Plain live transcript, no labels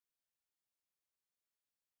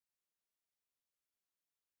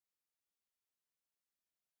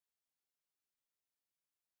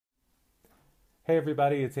Hey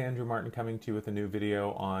everybody, it's Andrew Martin coming to you with a new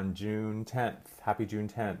video on June 10th. Happy June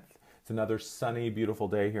 10th. It's another sunny, beautiful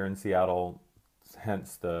day here in Seattle,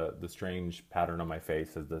 hence the strange pattern on my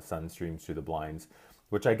face as the sun streams through the blinds,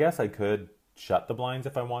 which I guess I could shut the blinds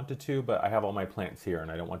if I wanted to, but I have all my plants here and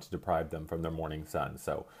I don't want to deprive them from their morning sun,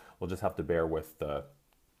 so we'll just have to bear with the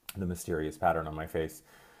mysterious pattern on my face.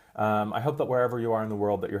 I hope that wherever you are in the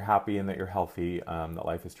world that you're happy and that you're healthy, that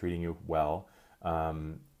life is treating you well.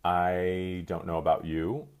 I don't know about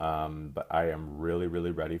you, but I am really, really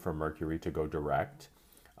ready for Mercury to go direct.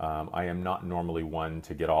 I am not normally one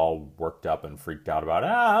to get all worked up and freaked out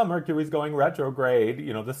about, Mercury's going retrograde,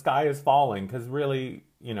 the sky is falling, because really,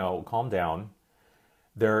 calm down.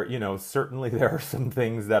 Certainly there are some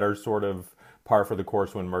things that are sort of par for the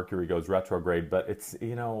course when Mercury goes retrograde, but it's,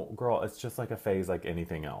 girl, it's just like a phase like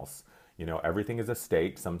anything else. Everything is a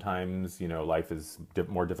state. Sometimes, life is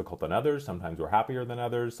more difficult than others. Sometimes we're happier than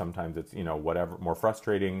others. Sometimes it's, whatever, more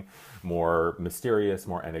frustrating, more mysterious,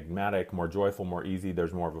 more enigmatic, more joyful, more easy.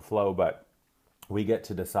 There's more of a flow, but we get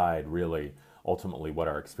to decide really ultimately what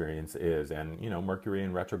our experience is. And, Mercury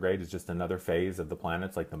in retrograde is just another phase of the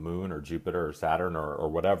planets like the moon or Jupiter or Saturn or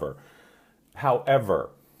whatever.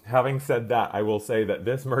 However, having said that, I will say that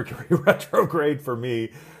this Mercury retrograde for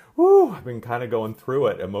me, I've been kind of going through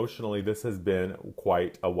it emotionally. This has been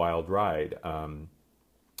quite a wild ride, and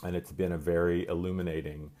it's been a very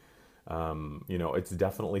illuminating. It's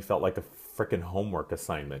definitely felt like a freaking homework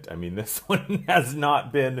assignment. I mean, this one has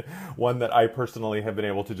not been one that I personally have been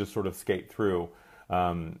able to just sort of skate through.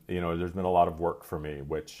 There's been a lot of work for me,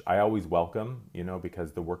 which I always welcome,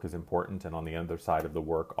 because the work is important, and on the other side of the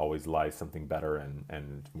work always lies something better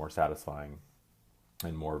and more satisfying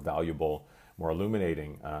and more valuable, more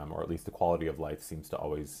illuminating, or at least the quality of life seems to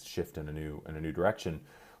always shift in a new direction,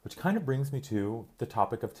 which kind of brings me to the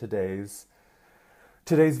topic of today's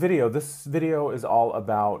video. This video is all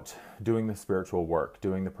about doing the spiritual work,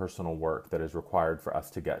 doing the personal work that is required for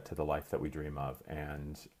us to get to the life that we dream of.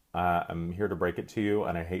 And I'm here to break it to you,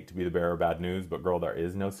 and I hate to be the bearer of bad news, but girl, there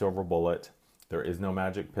is no silver bullet, there is no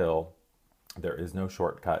magic pill, there is no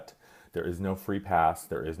shortcut. There is no free pass.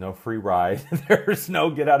 There is no free ride. There's no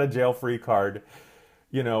get out of jail free card.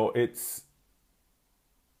 It's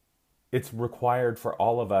required for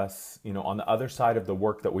all of us, on the other side of the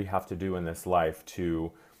work that we have to do in this life,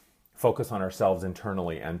 to focus on ourselves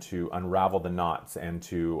internally and to unravel the knots and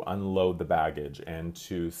to unload the baggage and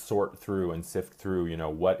to sort through and sift through,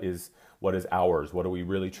 what is ours? What do we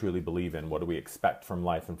really truly believe in? What do we expect from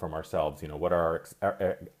life and from ourselves? What are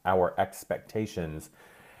our expectations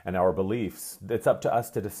and our beliefs? It's up to us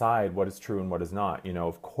to decide what is true and what is not.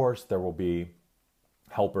 Of course there will be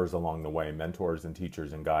helpers along the way, mentors and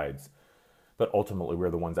teachers and guides, but ultimately we're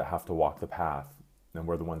the ones that have to walk the path, and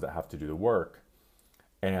we're the ones that have to do the work.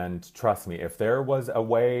 And trust me, if there was a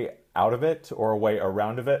way out of it or a way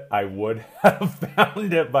around of it, I would have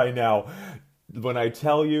found it by now. When I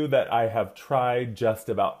tell you that I have tried just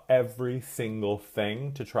about every single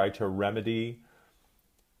thing to try to remedy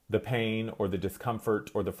the pain or the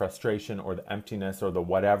discomfort or the frustration or the emptiness or the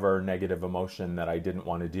whatever negative emotion that I didn't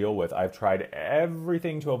want to deal with, I've tried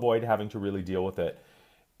everything to avoid having to really deal with it,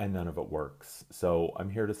 and none of it works. So I'm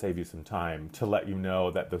here to save you some time, to let you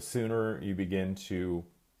know that the sooner you begin to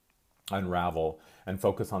unravel and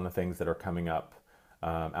focus on the things that are coming up,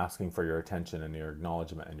 asking for your attention and your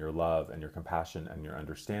acknowledgement and your love and your compassion and your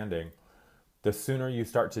understanding, the sooner you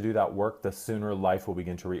start to do that work, the sooner life will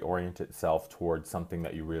begin to reorient itself towards something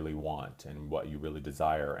that you really want and what you really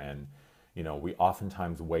desire. And, we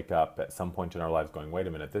oftentimes wake up at some point in our lives going, wait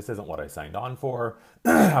a minute, this isn't what I signed on for.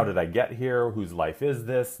 How did I get here? Whose life is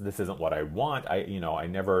this? This isn't what I want. I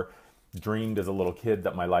never dreamed as a little kid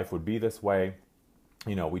that my life would be this way.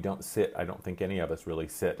 We don't sit, I don't think any of us really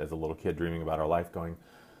sit as a little kid dreaming about our life going,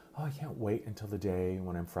 oh, I can't wait until the day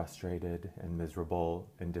when I'm frustrated and miserable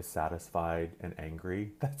and dissatisfied and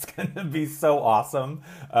angry. That's going to be so awesome.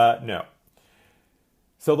 No.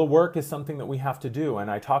 So the work is something that we have to do.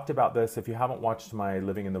 And I talked about this. If you haven't watched my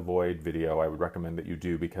Living in the Void video, I would recommend that you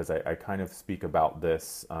do, because I kind of speak about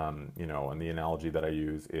this, and the analogy that I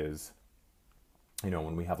use is,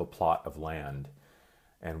 when we have a plot of land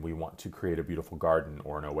and we want to create a beautiful garden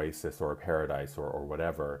or an oasis or a paradise or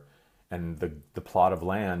whatever, and the plot of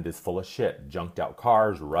land is full of shit, junked out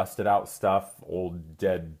cars, rusted out stuff, old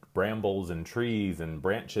dead brambles and trees and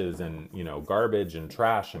branches and, garbage and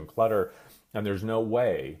trash and clutter. And there's no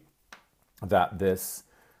way that this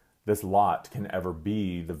lot can ever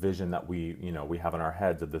be the vision that we have in our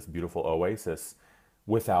heads of this beautiful oasis.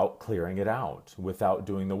 without clearing it out, without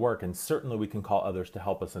doing the work. And certainly we can call others to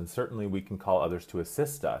help us, and certainly we can call others to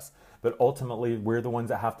assist us. But ultimately, we're the ones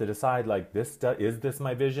that have to decide, like, is this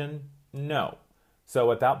my vision? No.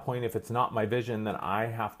 So at that point, if it's not my vision, then I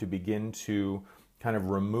have to begin to kind of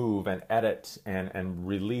remove and edit and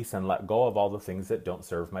release and let go of all the things that don't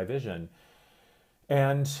serve my vision.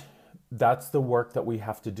 And that's the work that we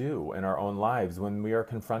have to do in our own lives when we are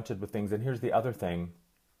confronted with things. And here's the other thing.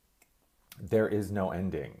 There is no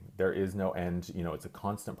ending. There is no end. It's a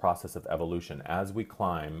constant process of evolution. As we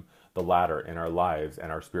climb the ladder in our lives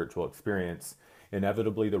and our spiritual experience,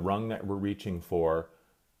 inevitably the rung that we're reaching for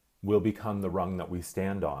will become the rung that we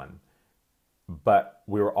stand on. But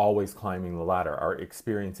we're always climbing the ladder. Our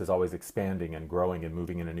experience is always expanding and growing and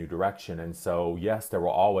moving in a new direction. And so, yes, there will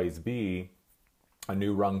always be a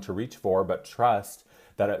new rung to reach for, but trust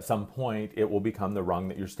that at some point it will become the rung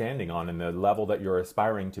that you're standing on, and the level that you're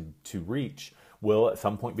aspiring to reach will at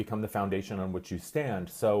some point become the foundation on which you stand.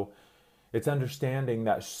 So it's understanding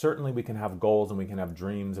that certainly we can have goals and we can have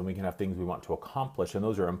dreams and we can have things we want to accomplish, and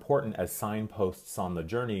those are important as signposts on the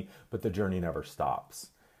journey, but the journey never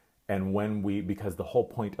stops. And because the whole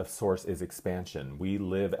point of Source is expansion, we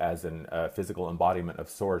live as a physical embodiment of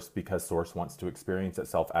Source because Source wants to experience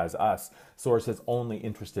itself as us. Source is only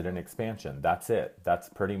interested in expansion. That's it. That's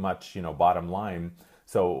pretty much, bottom line.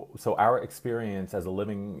 So our experience as a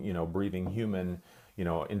living, breathing human,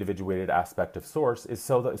 individuated aspect of Source is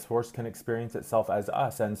so that Source can experience itself as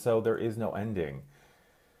us. And so there is no ending.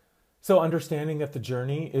 So understanding that the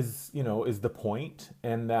journey is the point,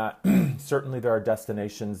 and that certainly there are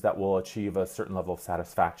destinations that will achieve a certain level of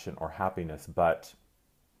satisfaction or happiness, but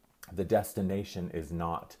the destination is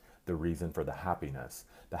not the reason for the happiness.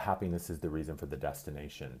 The happiness is the reason for the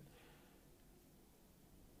destination.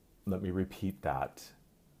 Let me repeat that.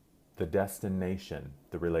 The destination,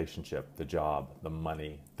 the relationship, the job, the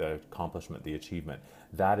money, the accomplishment, the achievement,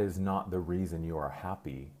 that is not the reason you are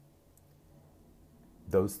happy.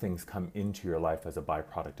 Those things come into your life as a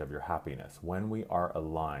byproduct of your happiness. When we are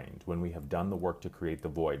aligned, when we have done the work to create the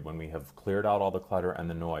void, when we have cleared out all the clutter and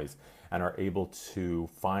the noise and are able to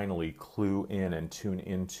finally clue in and tune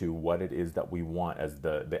into what it is that we want as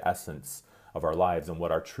the essence of our lives and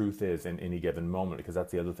what our truth is in any given moment, because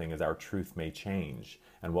that's the other thing, is our truth may change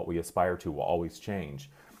and what we aspire to will always change.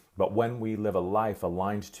 But when we live a life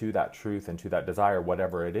aligned to that truth and to that desire,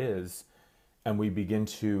 whatever it is, and we begin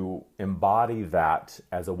to embody that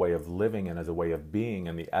as a way of living and as a way of being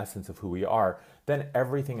and the essence of who we are, then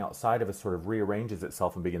everything outside of us sort of rearranges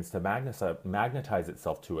itself and begins to magnetize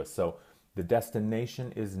itself to us. So the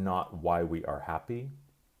destination is not why we are happy.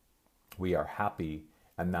 We are happy,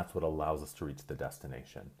 and that's what allows us to reach the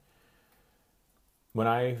destination. When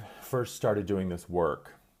I first started doing this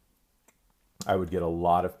work, I would get a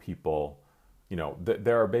lot of people,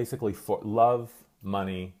 there are basically love,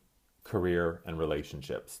 money, career, and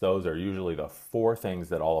relationships. Those are usually the four things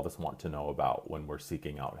that all of us want to know about when we're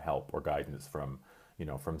seeking out help or guidance from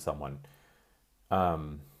someone.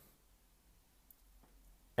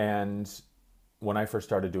 And when I first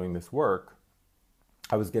started doing this work,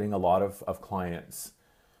 I was getting a lot of clients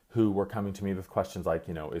who were coming to me with questions like,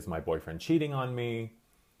 is my boyfriend cheating on me?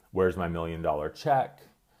 Where's my $1 million check?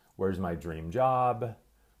 Where's my dream job?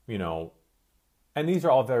 And these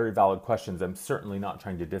are all very valid questions. I'm certainly not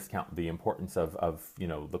trying to discount the importance of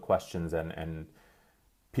the questions and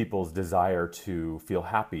people's desire to feel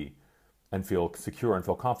happy and feel secure and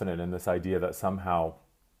feel confident in this idea that somehow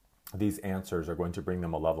these answers are going to bring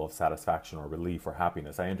them a level of satisfaction or relief or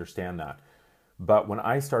happiness. I understand that. But when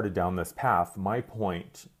I started down this path, my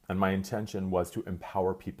point and my intention was to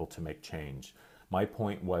empower people to make change. My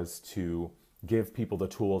point was to give people the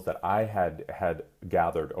tools that I had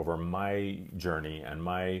gathered over my journey and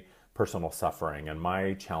my personal suffering and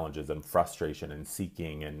my challenges and frustration and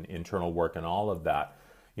seeking and internal work and all of that.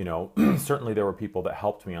 Certainly there were people that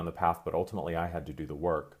helped me on the path, but ultimately I had to do the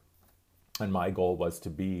work. And my goal was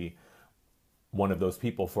to be one of those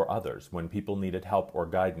people for others. When people needed help or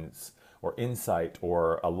guidance or insight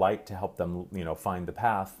or a light to help them, find the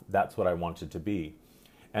path, that's what I wanted to be.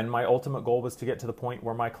 And my ultimate goal was to get to the point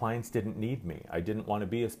where my clients didn't need me. I didn't want to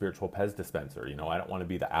be a spiritual Pez dispenser. I don't want to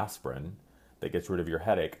be the aspirin that gets rid of your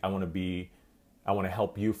headache. I want to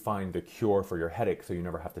help you find the cure for your headache so you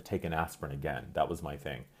never have to take an aspirin again. That was my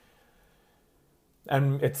thing.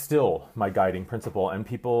 And it's still my guiding principle. And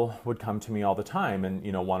people would come to me all the time and,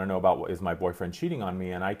 want to know about, is my boyfriend cheating on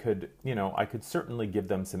me? And I could certainly give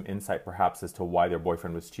them some insight perhaps as to why their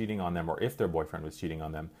boyfriend was cheating on them or if their boyfriend was cheating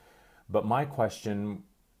on them. But my question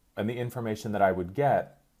and the information that I would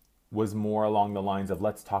get was more along the lines of,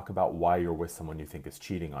 let's talk about why you're with someone you think is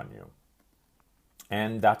cheating on you.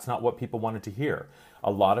 And that's not what people wanted to hear. A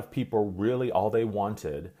lot of people really, all they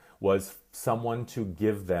wanted was someone to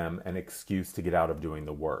give them an excuse to get out of doing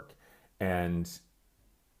the work. And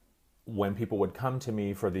when people would come to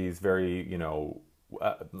me for these very,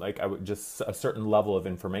 like I would just a certain level of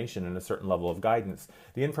information and a certain level of guidance,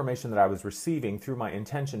 the information that I was receiving through my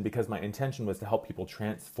intention, because my intention was to help people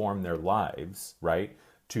transform their lives, right?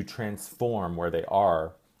 To transform where they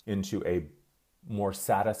are into a more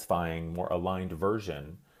satisfying, more aligned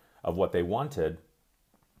version of what they wanted.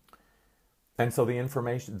 And so the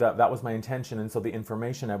information, that was my intention. And so the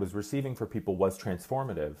information I was receiving for people was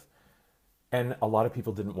transformative. And a lot of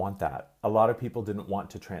people didn't want that. A lot of people didn't want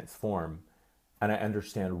to transform. And I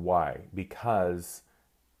understand why. Because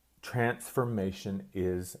transformation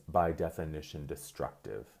is by definition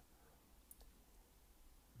destructive.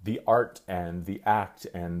 The art and the act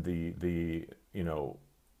and the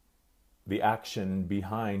action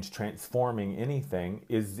behind transforming anything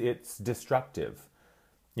it's destructive.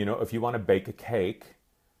 If you want to bake a cake,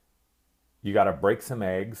 you got to break some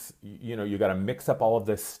eggs, you got to mix up all of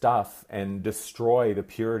this stuff and destroy the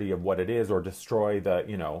purity of what it is, or destroy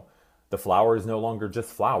the flour is no longer just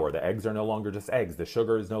flour, the eggs are no longer just eggs, the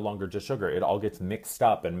sugar is no longer just sugar. It all gets mixed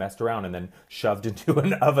up and messed around and then shoved into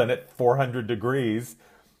an oven at 400 degrees,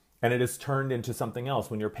 and it is turned into something else.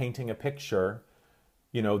 When you're painting a picture,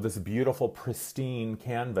 this beautiful, pristine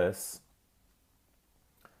canvas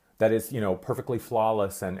that is, perfectly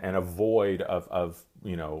flawless and a void of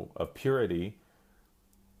purity,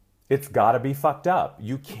 it's got to be fucked up.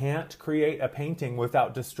 You can't create a painting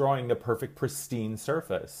without destroying the perfect, pristine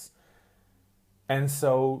surface. And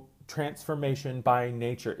so transformation by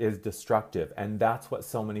nature is destructive. And that's what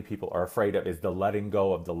so many people are afraid of, is the letting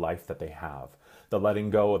go of the life that they have. The letting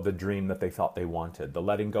go of the dream that they thought they wanted, the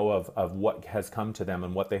letting go of what has come to them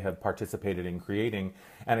and what they have participated in creating,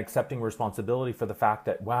 and accepting responsibility for the fact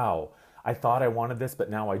that, wow, I thought I wanted this, but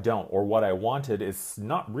now I don't. Or what I wanted is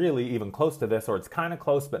not really even close to this, or it's kind of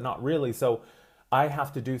close, but not really. So I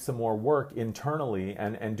have to do some more work internally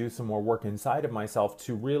and do some more work inside of myself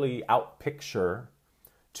to really outpicture,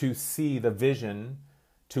 to see the vision,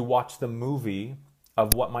 to watch the movie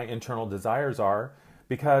of what my internal desires are.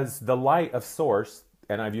 Because the light of source,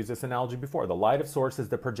 and I've used this analogy before, the light of source is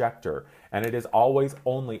the projector, and it is always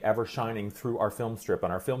only ever shining through our film strip.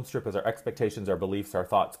 And our film strip is our expectations, our beliefs, our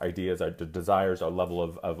thoughts, ideas, our desires, our level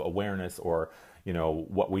of awareness, or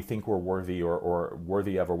what we think we're worthy or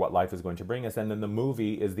worthy of, or what life is going to bring us. And then the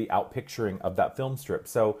movie is the outpicturing of that film strip.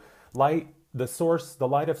 So light, the source, the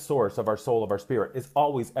light of source of our soul, of our spirit, is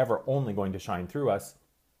always ever only going to shine through us.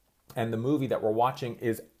 And the movie that we're watching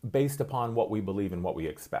is based upon what we believe and what we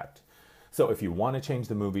expect. So if you want to change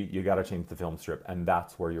the movie, you got to change the film strip, and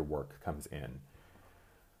that's where your work comes in.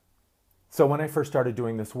 So when I first started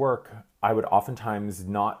doing this work, I would oftentimes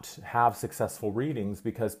not have successful readings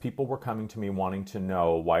because people were coming to me wanting to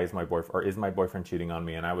know, why is my boyfriend, or is my boyfriend cheating on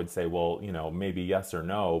me? And I would say, well, maybe yes or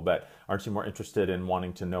no, but aren't you more interested in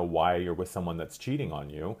wanting to know why you're with someone that's cheating on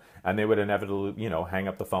you? And they would inevitably, hang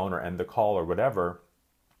up the phone or end the call or whatever.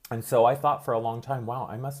 And so I thought for a long time, wow,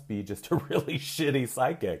 I must be just a really shitty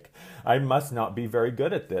psychic. I must not be very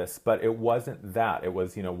good at this. But it wasn't that. It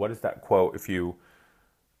was, what is that quote? If you,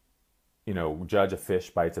 judge a fish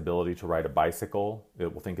by its ability to ride a bicycle,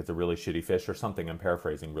 it will think it's a really shitty fish or something. I'm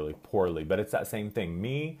paraphrasing really poorly. But it's that same thing.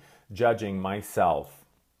 Me judging myself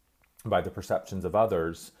by the perceptions of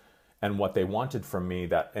others and what they wanted from me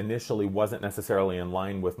that initially wasn't necessarily in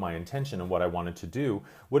line with my intention and what I wanted to do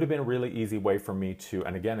would have been a really easy way for me to,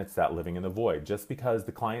 and again, it's that living in the void. Just because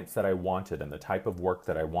the clients that I wanted and the type of work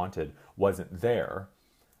that I wanted wasn't there,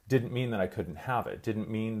 didn't mean that I couldn't have it, didn't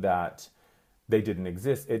mean that they didn't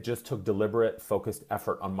exist. It just took deliberate, focused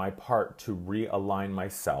effort on my part to realign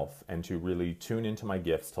myself and to really tune into my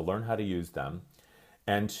gifts, to learn how to use them,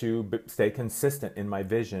 and to stay consistent in my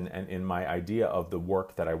vision and in my idea of the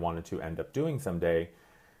work that I wanted to end up doing someday.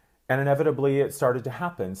 And inevitably, it started to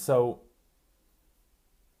happen. So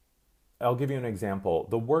I'll give you an example.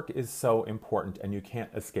 The work is so important and you can't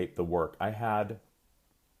escape the work. I had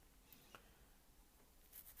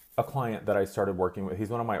a client that I started working with. He's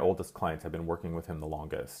one of my oldest clients. I've been working with him the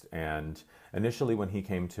longest. And initially when he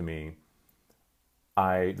came to me,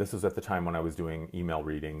 this was at the time when I was doing email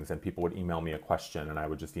readings, and people would email me a question and I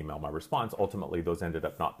would just email my response. Ultimately, those ended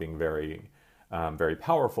up not being very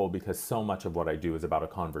powerful because so much of what I do is about a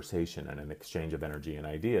conversation and an exchange of energy and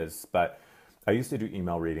ideas. But I used to do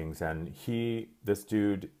email readings, and this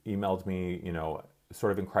dude emailed me,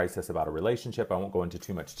 sort of in crisis about a relationship. I won't go into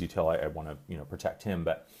too much detail. I want to, protect him.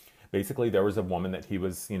 But basically there was a woman that he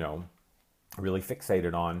was, really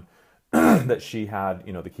fixated on. that she had,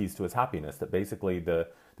 the keys to his happiness, that basically the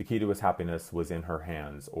key to his happiness was in her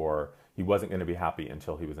hands, or he wasn't going to be happy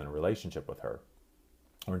until he was in a relationship with her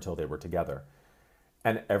or until they were together.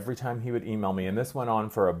 And every time he would email me, and this went on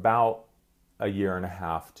for about a year and a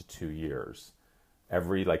half to 2 years,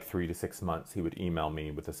 every like 3 to 6 months, he would email me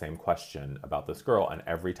with the same question about this girl. And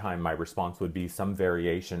every time my response would be some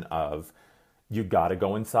variation of, you got to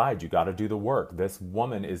go inside. You got to do the work. This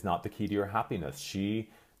woman is not the key to your happiness.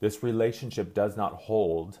 This relationship does not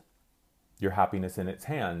hold your happiness in its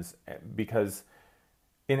hands, because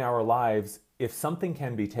in our lives, if something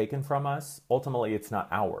can be taken from us, ultimately it's not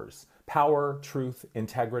ours. Power, truth,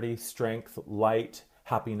 integrity, strength, light,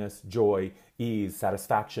 happiness, joy, ease,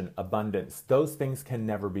 satisfaction, abundance, those things can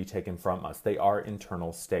never be taken from us. They are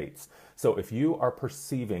internal states. So if you are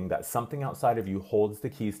perceiving that something outside of you holds the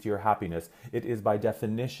keys to your happiness, it is by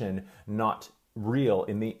definition not real.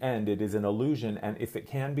 In the end, it is an illusion. And if it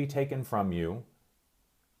can be taken from you,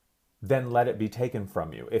 then let it be taken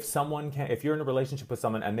from you. If you're in a relationship with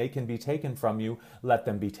someone and they can be taken from you, let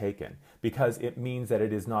them be taken, because it means that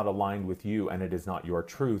it is not aligned with you, and it is not your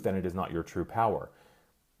truth, and it is not your true power.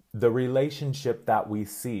 The relationship that we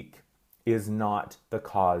seek is not the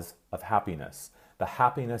cause of happiness. The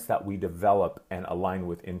happiness that we develop and align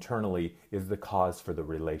with internally is the cause for the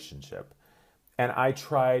relationship. And I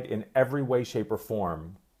tried in every way, shape, or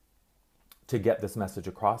form to get this message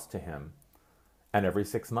across to him. And every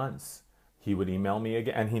 6 months, he would email me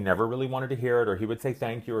again, and he never really wanted to hear it, or he would say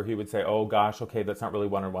thank you, or he would say, oh gosh, okay, that's not really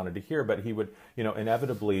what I wanted to hear. But he would,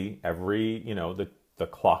 inevitably, the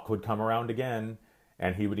clock would come around again,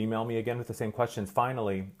 and he would email me again with the same questions.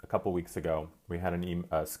 Finally, a couple weeks ago, we had a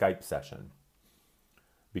Skype session,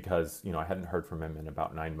 because, I hadn't heard from him in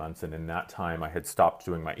about 9 months. And in that time, I had stopped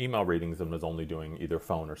doing my email readings and was only doing either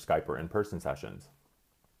phone or Skype or in-person sessions.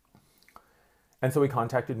 And so he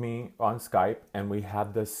contacted me on Skype, and we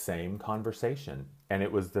had the same conversation, and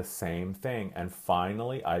it was the same thing. And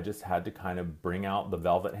finally, I just had to kind of bring out the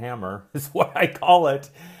velvet hammer, is what I call it,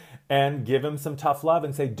 and give him some tough love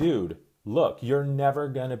and say, dude, look, you're never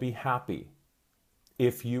going to be happy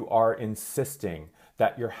if you are insisting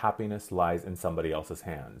that your happiness lies in somebody else's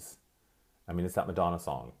hands. I mean, it's that Madonna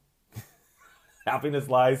song. Happiness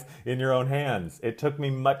lies in your own hands. It took me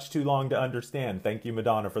much too long to understand. Thank you,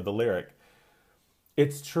 Madonna, for the lyric.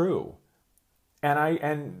 It's true.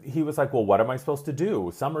 And he was like, well, what am I supposed to do?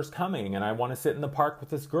 Summer's coming, and I want to sit in the park with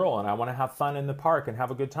this girl, and I want to have fun in the park and have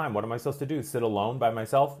a good time. What am I supposed to do? Sit alone by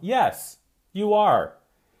myself? Yes, you are.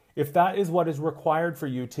 If that is what is required for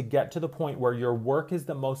you to get to the point where your work is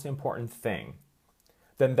the most important thing,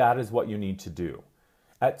 then that is what you need to do.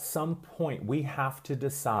 At some point, we have to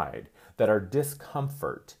decide that our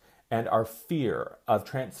discomfort and our fear of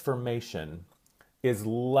transformation is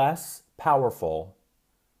less powerful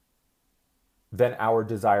than our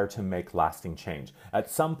desire to make lasting change. At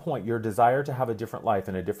some point, your desire to have a different life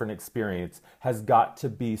and a different experience has got to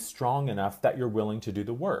be strong enough that you're willing to do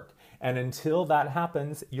the work. And until that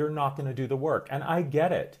happens, you're not going to do the work. And I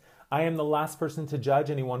get it. I am the last person to judge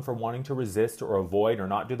anyone for wanting to resist or avoid or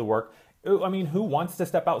not do the work. I mean, who wants to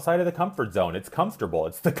step outside of the comfort zone? It's comfortable.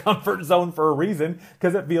 It's the comfort zone for a reason,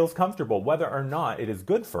 because it feels comfortable. Whether or not it is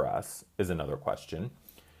good for us is another question.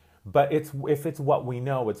 But if it's what we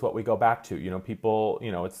know, it's what we go back to. People,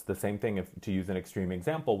 it's the same thing, to use an extreme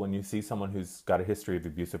example, when you see someone who's got a history of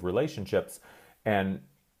abusive relationships and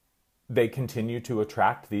they continue to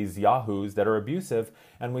attract these yahoos that are abusive,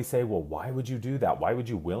 and we say, well, why would you do that? Why would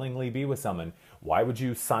you willingly be with someone? Why would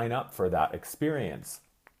you sign up for that experience?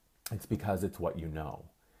 It's because it's what you know.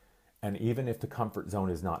 And even if the comfort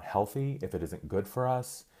zone is not healthy, if it isn't good for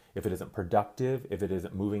us, if it isn't productive, if it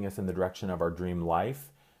isn't moving us in the direction of our dream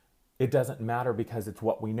life, it doesn't matter, because it's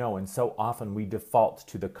what we know. And so often we default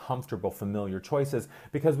to the comfortable, familiar choices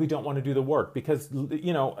because we don't want to do the work. Because,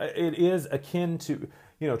 it is akin to,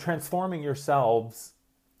 transforming yourselves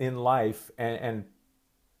in life and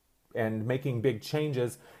making big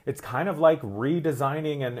changes. It's kind of like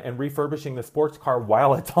redesigning and refurbishing the sports car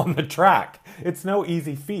while it's on the track. It's no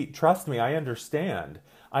easy feat. Trust me, I understand.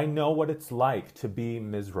 I know what it's like to be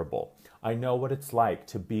miserable. I know what it's like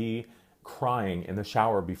to be crying in the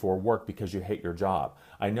shower before work because you hate your job.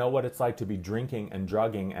 I know what it's like to be drinking and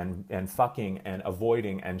drugging and fucking and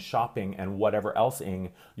avoiding and shopping and whatever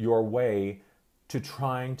else-ing your way to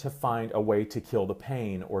trying to find a way to kill the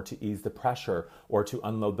pain or to ease the pressure or to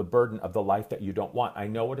unload the burden of the life that you don't want. I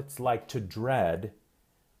know what it's like to dread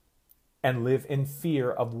and live in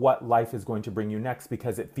fear of what life is going to bring you next,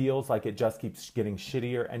 because it feels like it just keeps getting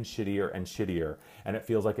shittier and shittier and shittier. And it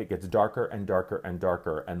feels like it gets darker and darker and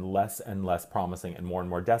darker and less promising and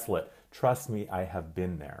more desolate. Trust me, I have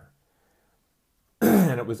been there.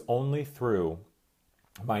 And it was only through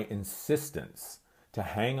my insistence to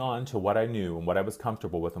hang on to what I knew and what I was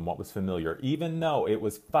comfortable with and what was familiar, even though it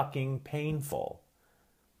was fucking painful.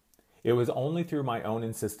 It was only through my own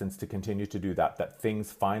insistence to continue to do that that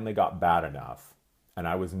things finally got bad enough, and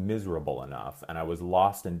I was miserable enough, and I was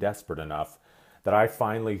lost and desperate enough that I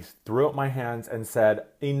finally threw up my hands and said,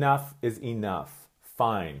 enough is enough.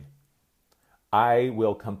 Fine. I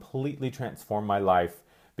will completely transform my life,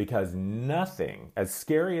 because nothing, as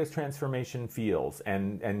scary as transformation feels,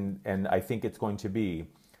 and I think it's going to be,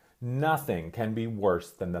 nothing can be worse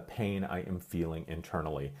than the pain I am feeling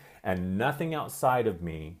internally. And nothing outside of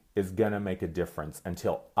me is going to make a difference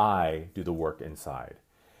until I do the work inside.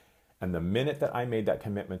 And the minute that I made that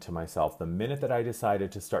commitment to myself, the minute that I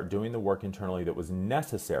decided to start doing the work internally that was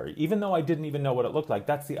necessary, even though I didn't even know what it looked like,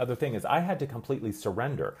 that's the other thing, is I had to completely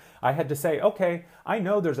surrender. I had to say, okay, I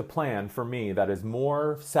know there's a plan for me that is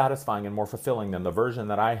more satisfying and more fulfilling than the version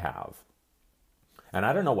that I have. And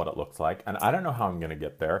I don't know what it looks like, and I don't know how I'm going to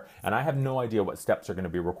get there, and I have no idea what steps are going to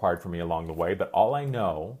be required for me along the way, but all I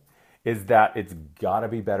know is that it's got to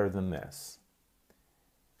be better than this.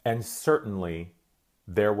 And certainly,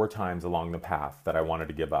 there were times along the path that I wanted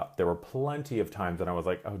to give up. There were plenty of times that I was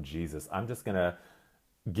like, oh, Jesus, I'm just going to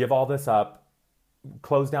give all this up,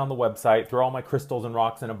 close down the website, throw all my crystals and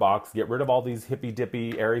rocks in a box, get rid of all these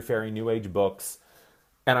hippy-dippy, airy-fairy, new age books,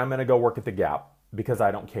 and I'm going to go work at the Gap because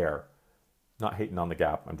I don't care. Not hating on the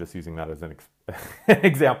Gap. I'm just using that as an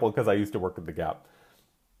example because I used to work at the Gap.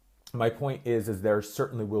 My point is there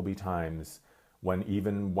certainly will be times when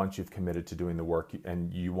even once you've committed to doing the work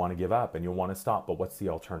and you want to give up and you'll want to stop, but what's the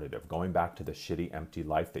alternative? Going back to the shitty, empty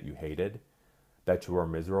life that you hated, that you were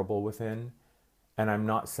miserable within? And I'm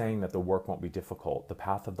not saying that the work won't be difficult. The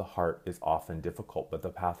path of the heart is often difficult, but the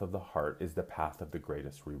path of the heart is the path of the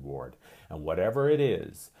greatest reward. And whatever it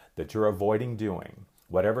is that you're avoiding doing,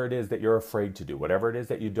 whatever it is that you're afraid to do, whatever it is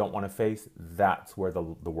that you don't want to face, that's where the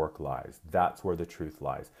work lies. That's where the truth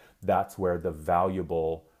lies. That's where the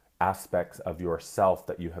valuable aspects of yourself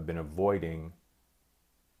that you have been avoiding,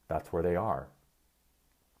 that's where they are.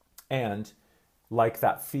 And like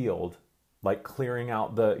that field, like clearing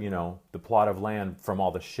out the plot of land from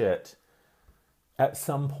all the shit, at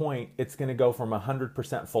some point it's going to go from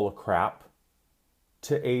 100% full of crap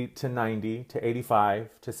to 8 to 90 to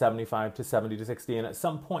 85 to 75 to 70 to 60, and at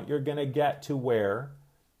some point you're going to get to where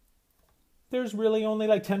there's really only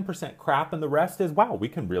like 10% crap, and the rest is, wow, we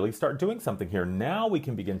can really start doing something here. Now we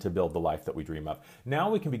can begin to build the life that we dream of. Now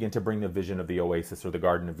we can begin to bring the vision of the oasis or the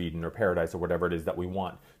Garden of Eden or paradise or whatever it is that we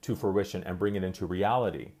want to fruition and bring it into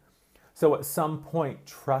reality. So at some point,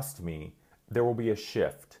 trust me, there will be a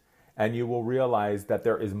shift, and you will realize that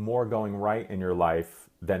there is more going right in your life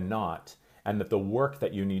than not, and that the work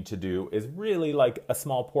that you need to do is really like a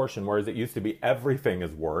small portion, whereas it used to be everything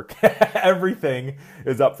is work. Everything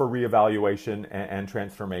is up for reevaluation and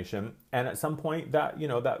transformation. And at some point that,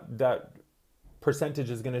 that percentage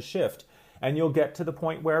is going to shift. And you'll get to the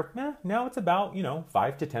point where now it's about,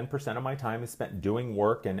 5 to 10% of my time is spent doing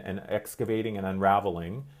work and excavating and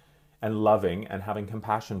unraveling and loving and having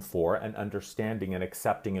compassion for and understanding and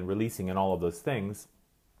accepting and releasing and all of those things.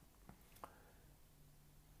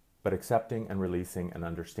 But accepting and releasing and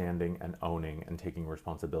understanding and owning and taking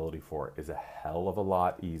responsibility for is a hell of a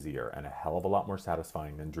lot easier and a hell of a lot more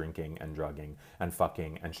satisfying than drinking and drugging and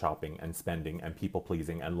fucking and shopping and spending and people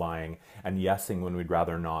pleasing and lying and yesing when we'd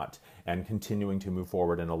rather not and continuing to move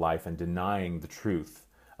forward in a life and denying the truth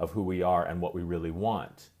of who we are and what we really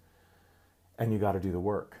want. And you got to do the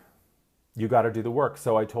work. You got to do the work.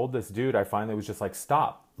 So I told this dude, I finally was just like,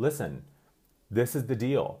 stop, listen. This is the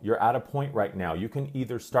deal. You're at a point right now. You can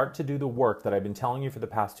either start to do the work that I've been telling you for the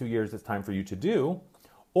past 2 years it's time for you to do,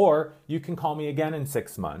 or you can call me again in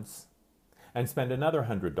 6 months and spend another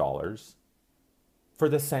 $100 for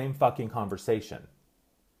the same fucking conversation.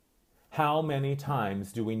 How many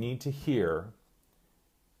times do we need to hear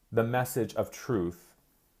the message of truth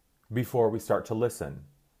before we start to listen?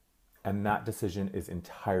 And that decision is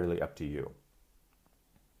entirely up to you.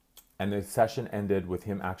 And the session ended with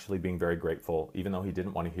him actually being very grateful, even though he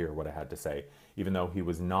didn't want to hear what I had to say, even though he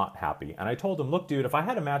was not happy. And I told him, look, dude, if I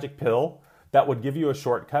had a magic pill that would give you a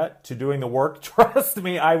shortcut to doing the work, trust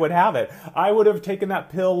me, I would have it. I would have taken that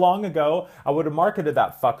pill long ago. I would have marketed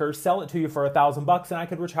that fucker, sell it to you for $1,000, and I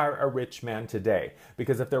could retire a rich man today.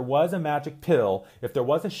 Because if there was a magic pill, if there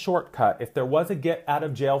was a shortcut, if there was a get out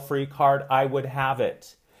of jail free card, I would have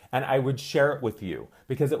it. And I would share it with you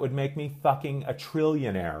because it would make me fucking a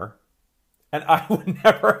trillionaire. And I would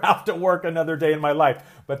never have to work another day in my life.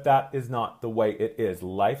 But that is not the way it is.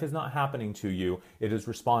 Life is not happening to you. It is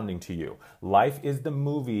responding to you. Life is the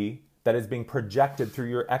movie that is being projected through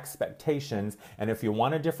your expectations. And if you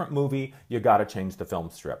want a different movie, you got to change the film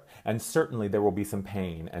strip. And certainly there will be some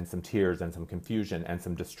pain and some tears and some confusion and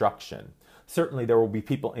some destruction. Certainly there will be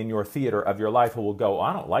people in your theater of your life who will go, oh,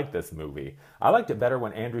 I don't like this movie. I liked it better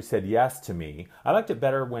when Andrew said yes to me. I liked it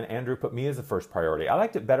better when Andrew put me as a first priority. I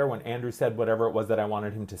liked it better when Andrew said whatever it was that I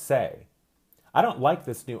wanted him to say. I don't like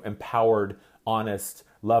this new empowered, honest,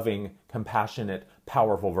 loving, compassionate,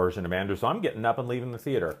 powerful version of Andrew, so I'm getting up and leaving the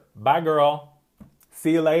theater. Bye, girl.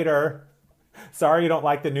 See you later. Sorry you don't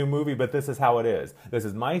like the new movie, but this is how it is. This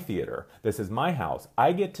is my theater. This is my house.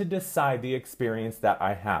 I get to decide the experience that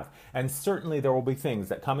I have. And certainly there will be things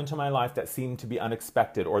that come into my life that seem to be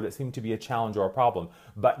unexpected or that seem to be a challenge or a problem.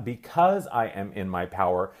 But because I am in my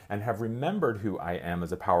power and have remembered who I am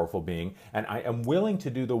as a powerful being, and I am willing to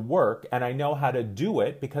do the work, and I know how to do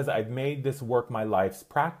it because I've made this work my life's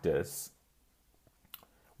practice,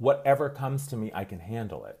 whatever comes to me, I can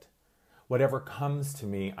handle it. Whatever comes to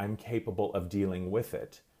me, I'm capable of dealing with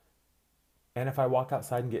it. And if I walk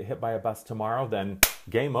outside and get hit by a bus tomorrow, then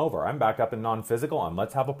game over. I'm back up in non-physical and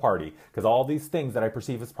let's have a party. Because all these things that I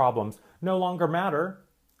perceive as problems no longer matter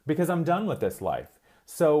because I'm done with this life.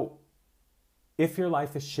 So if your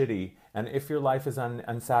life is shitty and if your life is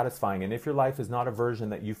unsatisfying and if your life is not a version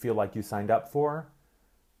that you feel like you signed up for,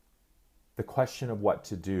 the question of what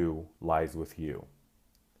to do lies with you.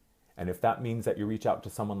 And if that means that you reach out to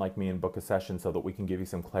someone like me and book a session so that we can give you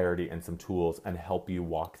some clarity and some tools and help you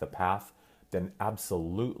walk the path, then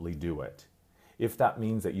absolutely do it. If that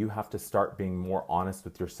means that you have to start being more honest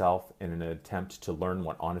with yourself in an attempt to learn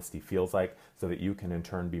what honesty feels like so that you can in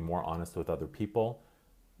turn be more honest with other people,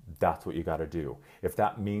 that's what you got to do. If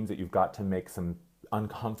that means that you've got to make some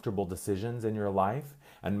uncomfortable decisions in your life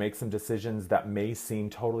and make some decisions that may seem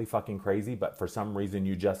totally fucking crazy, but for some reason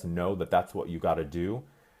you just know that that's what you got to do,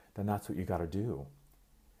 then that's what you got to do.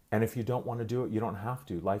 And if you don't want to do it, you don't have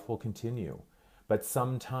to. Life will continue. But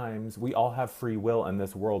sometimes we all have free will in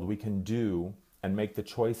this world. We can do and make the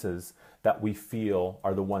choices that we feel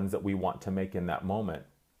are the ones that we want to make in that moment.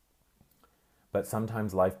 But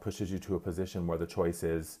sometimes life pushes you to a position where the choice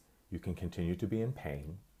is you can continue to be in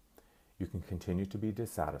pain, you can continue to be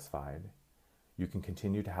dissatisfied, you can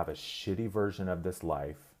continue to have a shitty version of this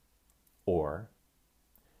life, or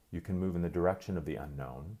you can move in the direction of the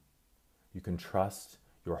unknown. You can trust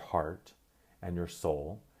your heart and your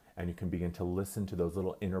soul, and you can begin to listen to those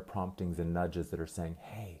little inner promptings and nudges that are saying,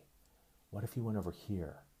 hey, what if you went over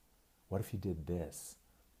here? What if you did this?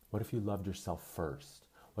 What if you loved yourself first?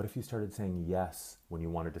 What if you started saying yes when you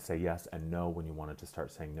wanted to say yes and no when you wanted to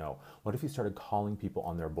start saying no? What if you started calling people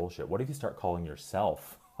on their bullshit? What if you start calling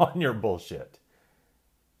yourself on your bullshit?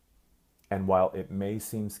 And while it may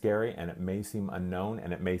seem scary and it may seem unknown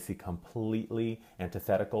and it may seem completely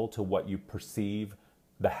antithetical to what you perceive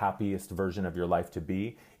the happiest version of your life to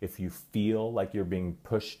be, if you feel like you're being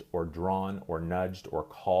pushed or drawn or nudged or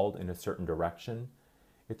called in a certain direction,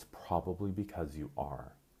 it's probably because you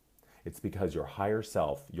are. It's because your higher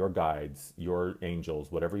self, your guides, your angels,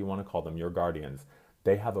 whatever you want to call them, your guardians,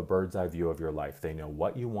 they have a bird's eye view of your life. They know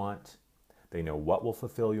what you want, they know what will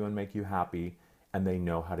fulfill you and make you happy, and they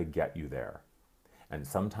know how to get you there. And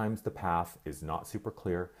sometimes the path is not super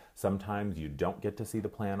clear. Sometimes you don't get to see the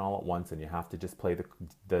plan all at once and you have to just play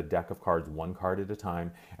the deck of cards one card at a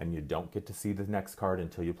time, and you don't get to see the next card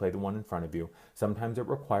until you play the one in front of you. Sometimes it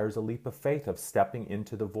requires a leap of faith of stepping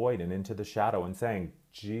into the void and into the shadow and saying,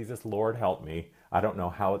 Jesus, Lord, help me. I don't know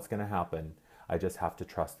how it's going to happen. I just have to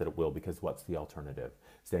trust that it will, because what's the alternative?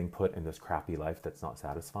 Staying put in this crappy life that's not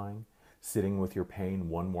satisfying? Sitting with your pain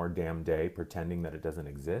one more damn day, pretending that it doesn't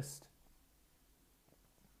exist?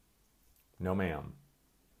 No, ma'am.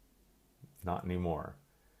 Not anymore.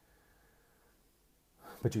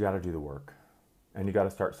 But you got to do the work. And you got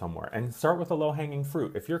to start somewhere. And start with the low-hanging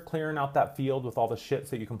fruit. If you're clearing out that field with all the shit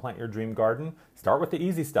so you can plant your dream garden, start with the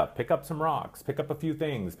easy stuff. Pick up some rocks. Pick up a few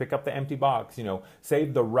things. Pick up the empty box.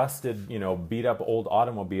 Save the rusted, beat-up old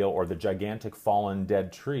automobile or the gigantic fallen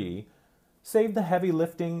dead tree. Save the heavy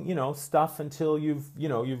lifting, stuff until you've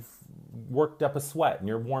worked up a sweat and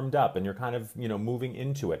you're warmed up and you're kind of, moving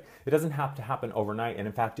into it. It doesn't have to happen overnight. And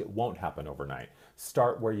in fact, it won't happen overnight.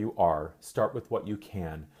 Start where you are. Start with what you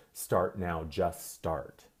can. Start now. Just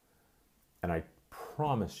start. And I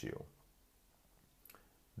promise you,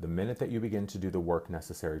 the minute that you begin to do the work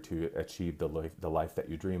necessary to achieve the life that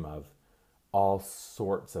you dream of, all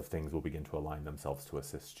sorts of things will begin to align themselves to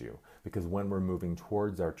assist you. Because when we're moving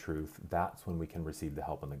towards our truth, that's when we can receive the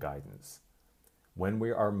help and the guidance. When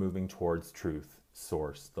we are moving towards truth,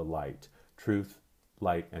 source, the light, truth,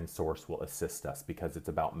 light, and source will assist us because it's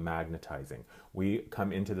about magnetizing. We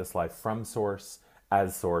come into this life from source,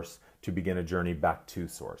 as source, to begin a journey back to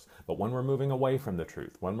source. But when we're moving away from the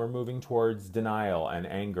truth, when we're moving towards denial and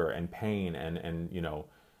anger and pain and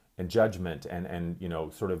and judgment and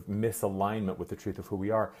sort of misalignment with the truth of who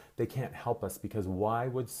we are, they can't help us, because why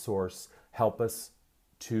would source help us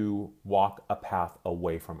to walk a path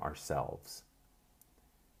away from ourselves?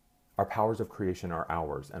 Our powers of creation are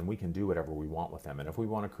ours, and we can do whatever we want with them. And if we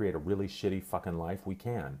want to create a really shitty fucking life, we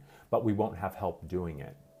can, but we won't have help doing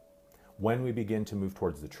it. When we begin to move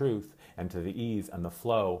towards the truth and to the ease and the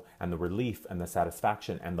flow and the relief and the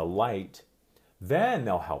satisfaction and the light, then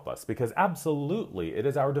they'll help us, because absolutely it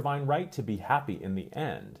is our divine right to be happy in the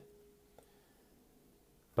end.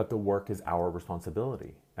 But the work is our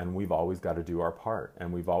responsibility, and we've always got to do our part,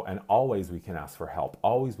 and always we can ask for help,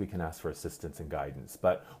 always we can ask for assistance and guidance.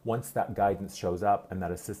 But once that guidance shows up and that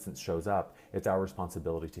assistance shows up, it's our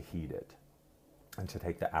responsibility to heed it and to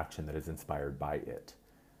take the action that is inspired by it.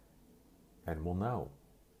 And we'll know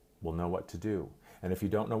what to do. And if you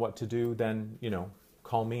don't know what to do, then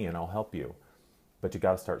call me and I'll help you. But you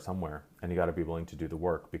got to start somewhere, and you got to be willing to do the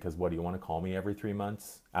work, because what do you want to call me every 3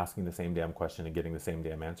 months asking the same damn question and getting the same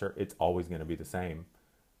damn answer? It's always going to be the same.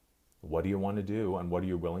 What do you want to do, and what are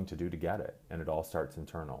you willing to do to get it? And it all starts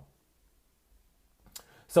internal.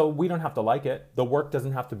 So we don't have to like it. The work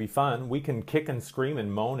doesn't have to be fun. We can kick and scream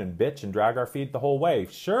and moan and bitch and drag our feet the whole way.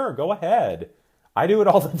 Sure, go ahead. I do it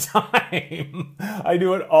all the time. I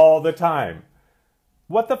do it all the time.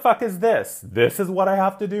 What the fuck is this? This is what I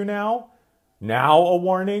have to do now? Now a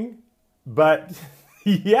warning? But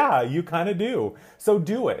yeah, you kind of do. So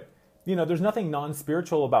do it. There's nothing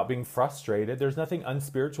non-spiritual about being frustrated. There's nothing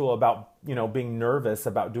unspiritual about, being nervous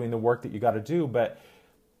about doing the work that you got to do. But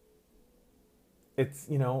it's,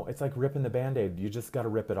 it's like ripping the Band-Aid. You just got to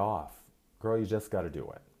rip it off. Girl, you just got to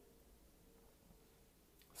do it.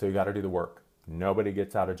 So you got to do the work. Nobody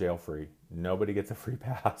gets out of jail free. Nobody gets a free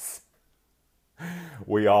pass.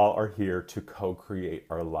 We all are here to co-create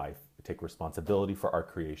our life, take responsibility for our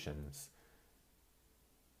creations,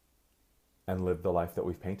 and live the life that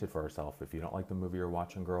we've painted for ourselves. If you don't like the movie you're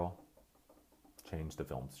watching, girl, change the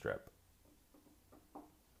film strip.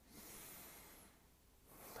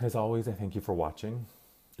 As always, I thank you for watching.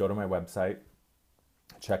 Go to my website.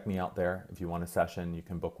 Check me out there. If you want a session, you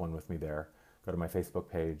can book one with me there. Go to my Facebook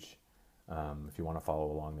page. If you want to follow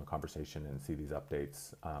along the conversation and see these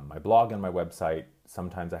updates. My blog and my website,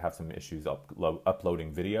 sometimes I have some issues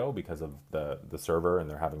uploading video because of the server, and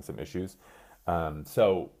they're having some issues.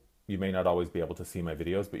 So you may not always be able to see my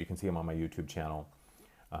videos, but you can see them on my YouTube channel.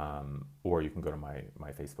 Or you can go to my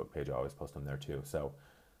Facebook page. I always post them there too. So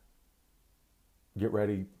get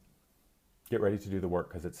ready to do the work,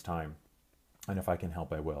 because it's time. And if I can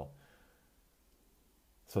help, I will.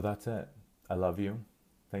 So that's it. I love you.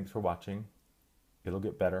 Thanks for watching. It'll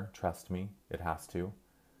get better. Trust me. It has to.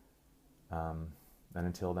 And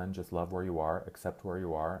until then, just love where you are, accept where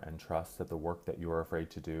you are, and trust that the work that you are afraid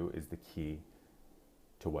to do is the key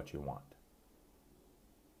to what you want.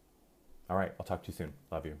 All right. I'll talk to you soon.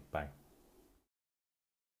 Love you. Bye.